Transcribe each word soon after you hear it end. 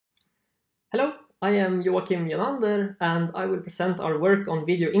I am Joakim Johnander, and I will present our work on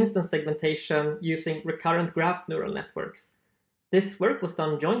video instance segmentation using recurrent graph neural networks. This work was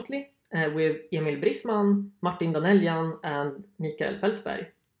done jointly with Emil Brissman, Danelljan, and Felsberg.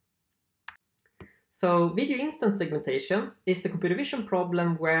 So video instance segmentation is the computer vision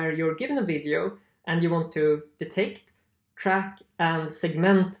problem where you're given a video and you want to detect, track, and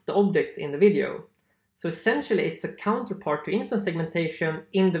segment the objects in the video. So essentially it's a counterpart to instance segmentation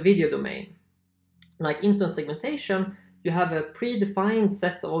in the video domain. Like instance segmentation, you have a predefined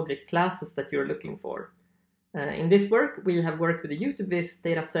set of object classes that you're looking for. In this work, we have worked with a YouTube-Viz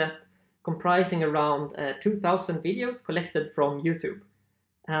dataset comprising around 2,000 videos collected from YouTube.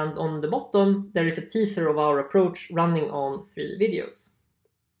 And on the bottom, there is a teaser of our approach running on 3 videos.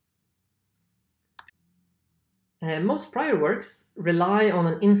 Most prior works rely on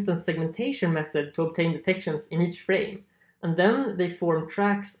an instance segmentation method to obtain detections in each frame, and then they form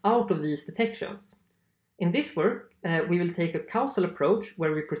tracks out of these detections. In this work, we will take a causal approach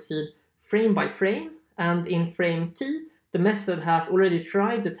where we proceed frame by frame, and in frame T, the method has already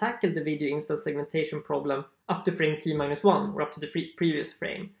tried to tackle the video instance segmentation problem up to frame T-1, or up to the previous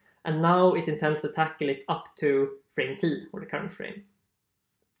frame, and now it intends to tackle it up to frame T, or the current frame.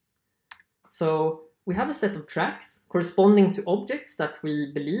 So we have a set of tracks corresponding to objects that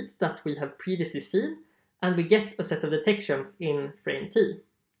we believe that we have previously seen, and we get a set of detections in frame T.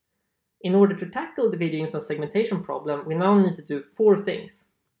 In order to tackle the video instance segmentation problem, we now need to do 4 things.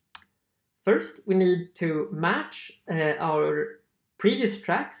 First, we need to match our previous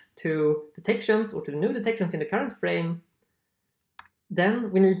tracks to detections or to the new detections in the current frame. Then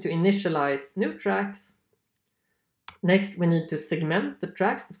we need to initialize new tracks. Next, we need to segment the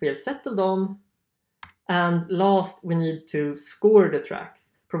tracks that we have settled on. And last, we need to score the tracks,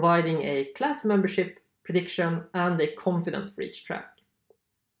 providing a class membership prediction and a confidence for each track.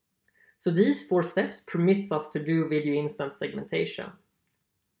 So these 4 steps permits us to do video instance segmentation.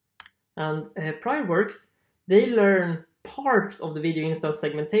 And prior works, they learn part of the video instance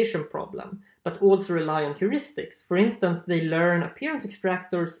segmentation problem, but also rely on heuristics. For instance, they learn appearance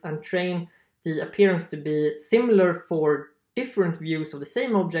extractors and train the appearance to be similar for different views of the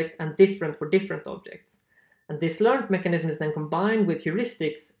same object and different for different objects. And this learned mechanism is then combined with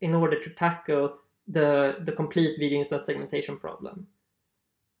heuristics in order to tackle the complete video instance segmentation problem.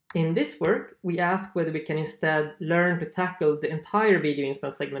 In this work, we ask whether we can instead learn to tackle the entire video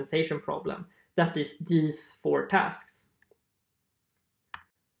instance segmentation problem, that is, these 4 tasks.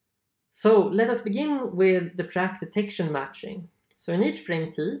 So let us begin with the track detection matching. So in each frame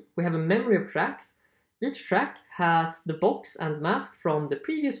T, we have a memory of tracks. Each track has the box and mask from the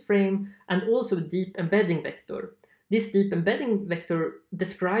previous frame and also a deep embedding vector. This deep embedding vector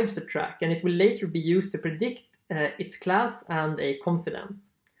describes the track, and it will later be used to predict its class and a confidence.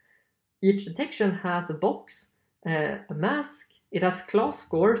 Each detection has a box, a mask, it has class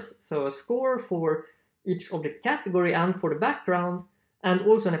scores, so a score for each object category and for the background, and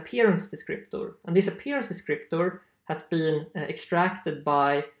also an appearance descriptor. And this appearance descriptor has been extracted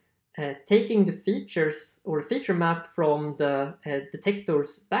by taking the features or the feature map from the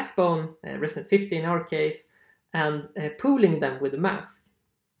detector's backbone, resident 50 in our case, and pooling them with the mask,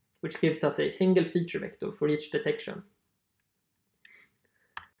 which gives us a single feature vector for each detection.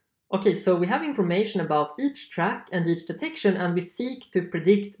 Okay, so we have information about each track and each detection, and we seek to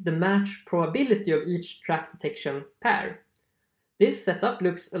predict the match probability of each track detection pair. This setup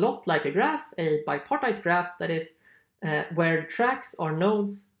looks a lot like a graph, a bipartite graph, that is, where the tracks are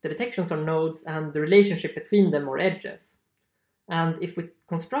nodes, the detections are nodes, and the relationship between them are edges. And if we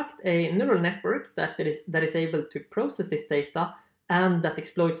construct a neural network that is able to process this data and that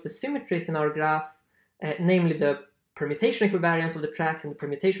exploits the symmetries in our graph, namely the permutation equivariance of the tracks and the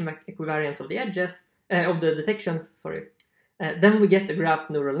permutation equivariance of the edges, of the detections, then we get a graph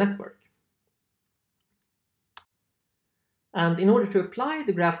neural network. And in order to apply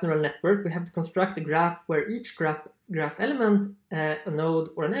the graph neural network, we have to construct a graph where each graph element, a node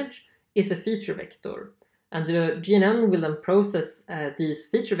or an edge, is a feature vector. And the GNN will then process these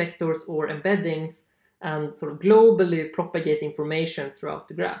feature vectors or embeddings and sort of globally propagate information throughout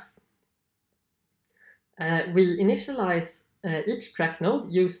the graph. We initialize each track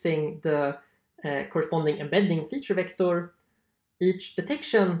node using the corresponding embedding feature vector. Each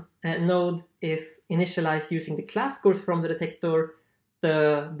detection node is initialized using the class scores from the detector,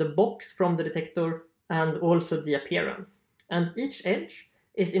 the box from the detector, and also the appearance. And each edge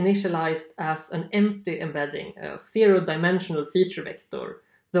is initialized as an empty embedding, a 0-dimensional feature vector,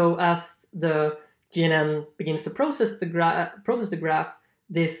 though as the GNN begins to process the graph,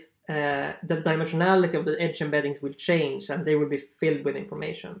 this the dimensionality of the edge embeddings will change and they will be filled with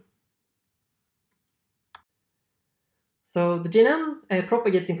information. So the GNN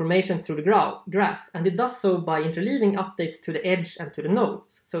propagates information through the graph, and it does so by interleaving updates to the edge and to the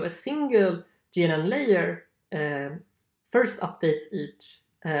nodes. So a single GNN layer first updates each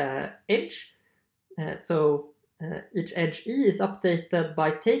edge. Each edge E is updated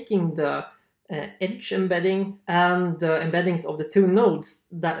by taking the edge embedding and the embeddings of the two nodes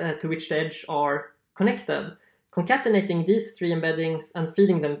that, to which the edge are connected, concatenating these three embeddings and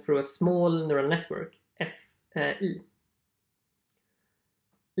feeding them through a small neural network, FE.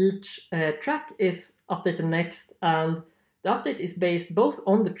 Each track is updated next, and the update is based both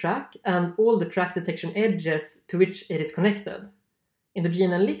on the track and all the track detection edges to which it is connected. In the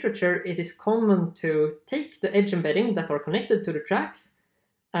GNN literature, it is common to take the edge embedding that are connected to the tracks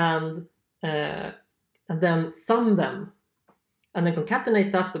and then sum them, and then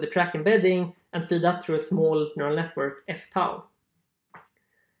concatenate that with the track embedding and feed that through a small neural network, f-tau.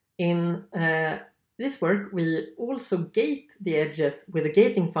 In this work, we also gate the edges with a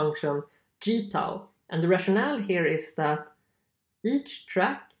gating function, g-tau, and the rationale here is that each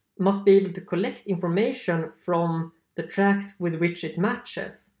track must be able to collect information from the tracks with which it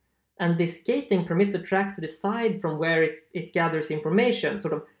matches, and this gating permits the track to decide from where it gathers information,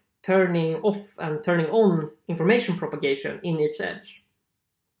 sort of turning off and turning on information propagation in each edge.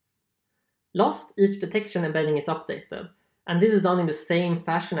 Last, each detection embedding is updated, and this is done in the same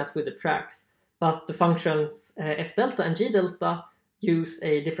fashion as with the tracks, but the functions f delta and g delta use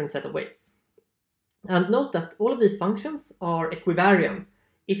a different set of weights. And note that all of these functions are equivariant.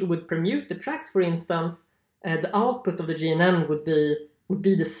 If we would permute the tracks, for instance, the output of the GNN would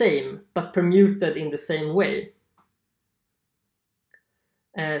be the same, but permuted in the same way.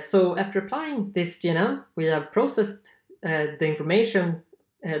 So after applying this GNN, we have processed the information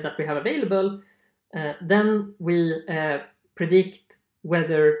that we have available. Then we predict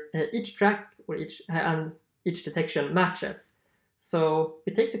whether each track or each detection matches. So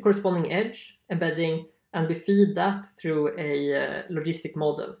we take the corresponding edge embedding and we feed that through a logistic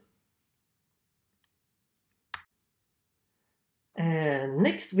model.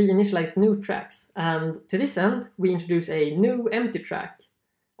 Next, we initialize new tracks, and to this end, we introduce a new empty track.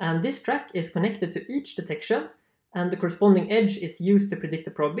 And this track is connected to each detection, and the corresponding edge is used to predict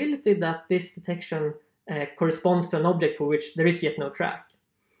the probability that this detection corresponds to an object for which there is yet no track.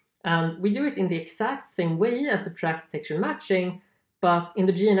 And we do it in the exact same way as a track detection matching, but in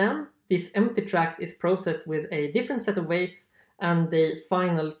the GNN, this empty track is processed with a different set of weights, and the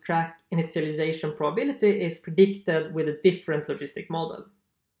final track initialization probability is predicted with a different logistic model.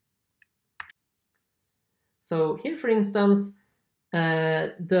 So here, for instance,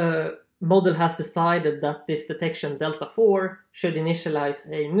 the model has decided that this detection delta 4 should initialize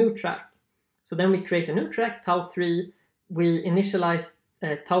a new track. So then we create a new track, tau3. We initialize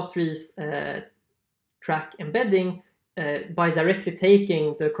tau3's track embedding by directly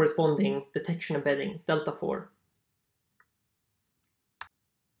taking the corresponding detection embedding, delta 4.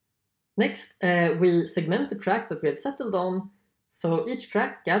 Next, we segment the tracks that we have settled on. So each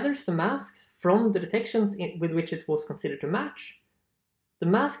track gathers the masks from the detections with which it was considered to match. The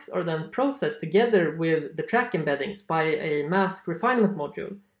masks are then processed together with the track embeddings by a mask refinement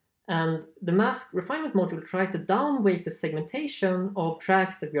module. And the mask refinement module tries to downweight the segmentation of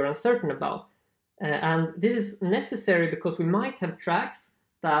tracks that we are uncertain about. And this is necessary because we might have tracks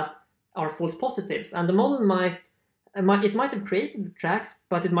that are false positives, and the model might have created the tracks,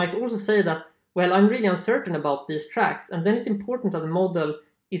 but it might also say that, well, I'm really uncertain about these tracks, and then it's important that the model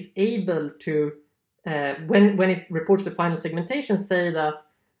is able to, when it reports the final segmentation, say that,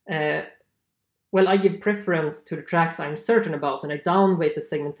 well, I give preference to the tracks I'm certain about, and I downweight the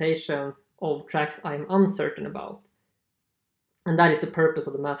segmentation of tracks I'm uncertain about. And that is the purpose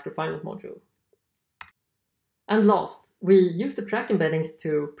of the mask refinement module. And last, we use the track embeddings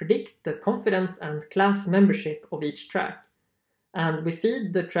to predict the confidence and class membership of each track. And we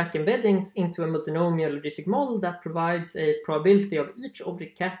feed the track embeddings into a multinomial logistic model that provides a probability of each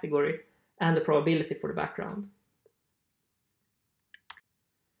object category and a probability for the background.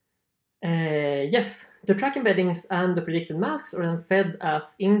 Yes, the track embeddings and the predicted masks are then fed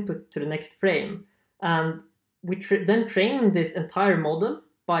as input to the next frame. And we then train this entire model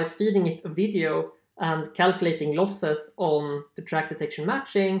by feeding it a video and calculating losses on the track detection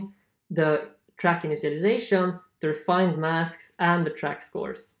matching, the track initialization, the refined masks, and the track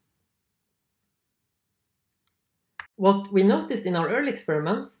scores. What we noticed in our early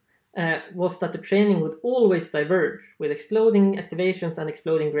experiments was that the training would always diverge with exploding activations and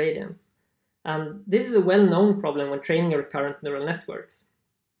exploding gradients. And this is a well-known problem when training recurrent neural networks.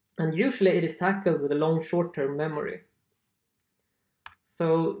 And usually it is tackled with a long short-term memory.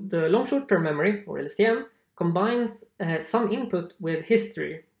 So the long short-term memory, or LSTM, combines some input with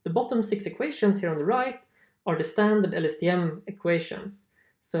history. The bottom 6 equations here on the right are the standard LSTM equations.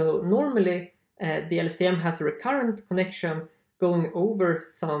 So normally the LSTM has a recurrent connection going over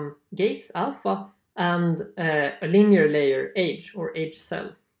some gates alpha and a linear layer age or age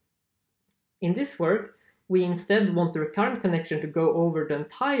cell. In this work, we instead want the recurrent connection to go over the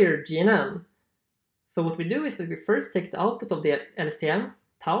entire GNN. So what we do is that we first take the output of the LSTM,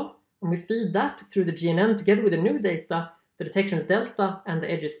 tau, and we feed that through the GNN together with the new data, the detections delta and the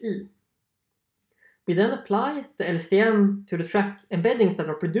edges E. We then apply the LSTM to the track embeddings that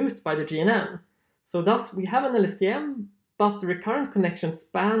are produced by the GNN. So thus we have an LSTM, but the recurrent connection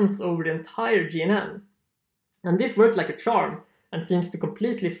spans over the entire GNN. And this works like a charm and seems to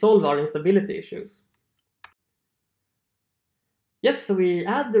completely solve our instability issues. Yes, so we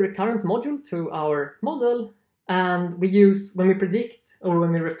add the recurrent module to our model, and we use, when we predict or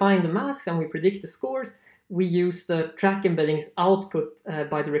when we refine the masks and we predict the scores, we use the track embeddings output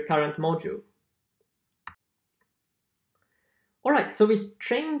by the recurrent module. Alright, so we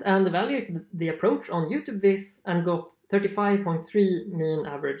trained and evaluated the approach on YouTube Viz and got 35.3 mean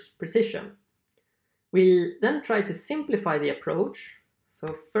average precision. We then tried to simplify the approach.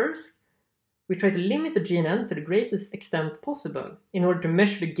 So first, we try to limit the GNN to the greatest extent possible in order to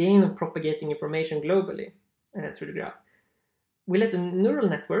measure the gain of propagating information globally through the graph. We let the neural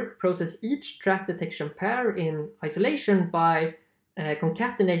network process each track detection pair in isolation by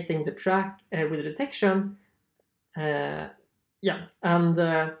concatenating the track with the detection. We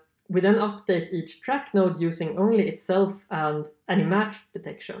then update each track node using only itself and any matched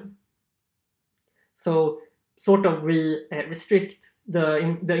detection. So sort of we restrict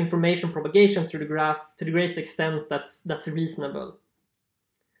the information propagation through the graph to the greatest extent that's reasonable.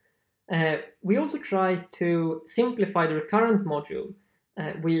 We also try to simplify the recurrent module.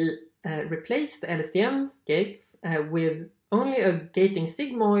 We replace the LSTM gates with only a gating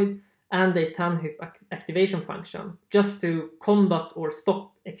sigmoid and a Tanh-Huip activation function, just to combat or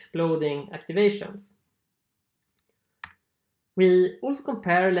stop exploding activations. We also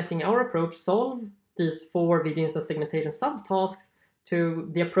compare letting our approach solve these 4 video instance segmentation subtasks to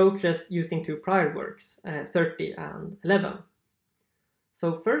the approaches used in 2 prior works, 30 and 11.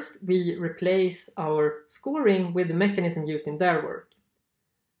 So first we replace our scoring with the mechanism used in their work.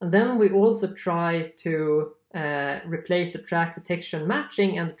 And then we also try to replace the track detection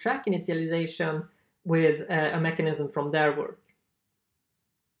matching and the track initialization with a mechanism from their work.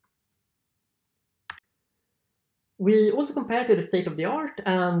 We also compare to the state of the art,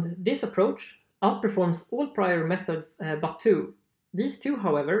 and this approach outperforms all prior methods but 2. These 2,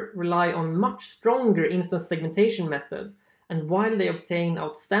 however, rely on much stronger instance segmentation methods, and while they obtain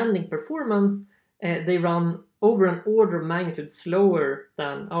outstanding performance, they run over an order of magnitude slower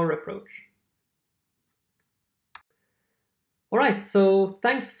than our approach. Alright, so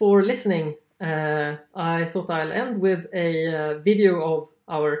thanks for listening. I thought I'll end with a video of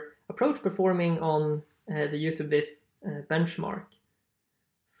our approach performing on the YouTube Viz benchmark.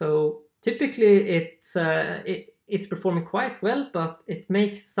 So typically it's performing quite well, but it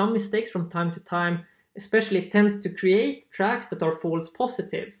makes some mistakes from time to time. Especially it tends to create tracks that are false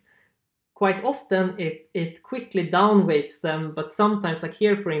positives. Quite often it quickly downweights them, but sometimes, like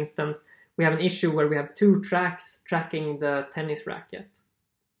here for instance, we have an issue where we have 2 tracks tracking the tennis racket.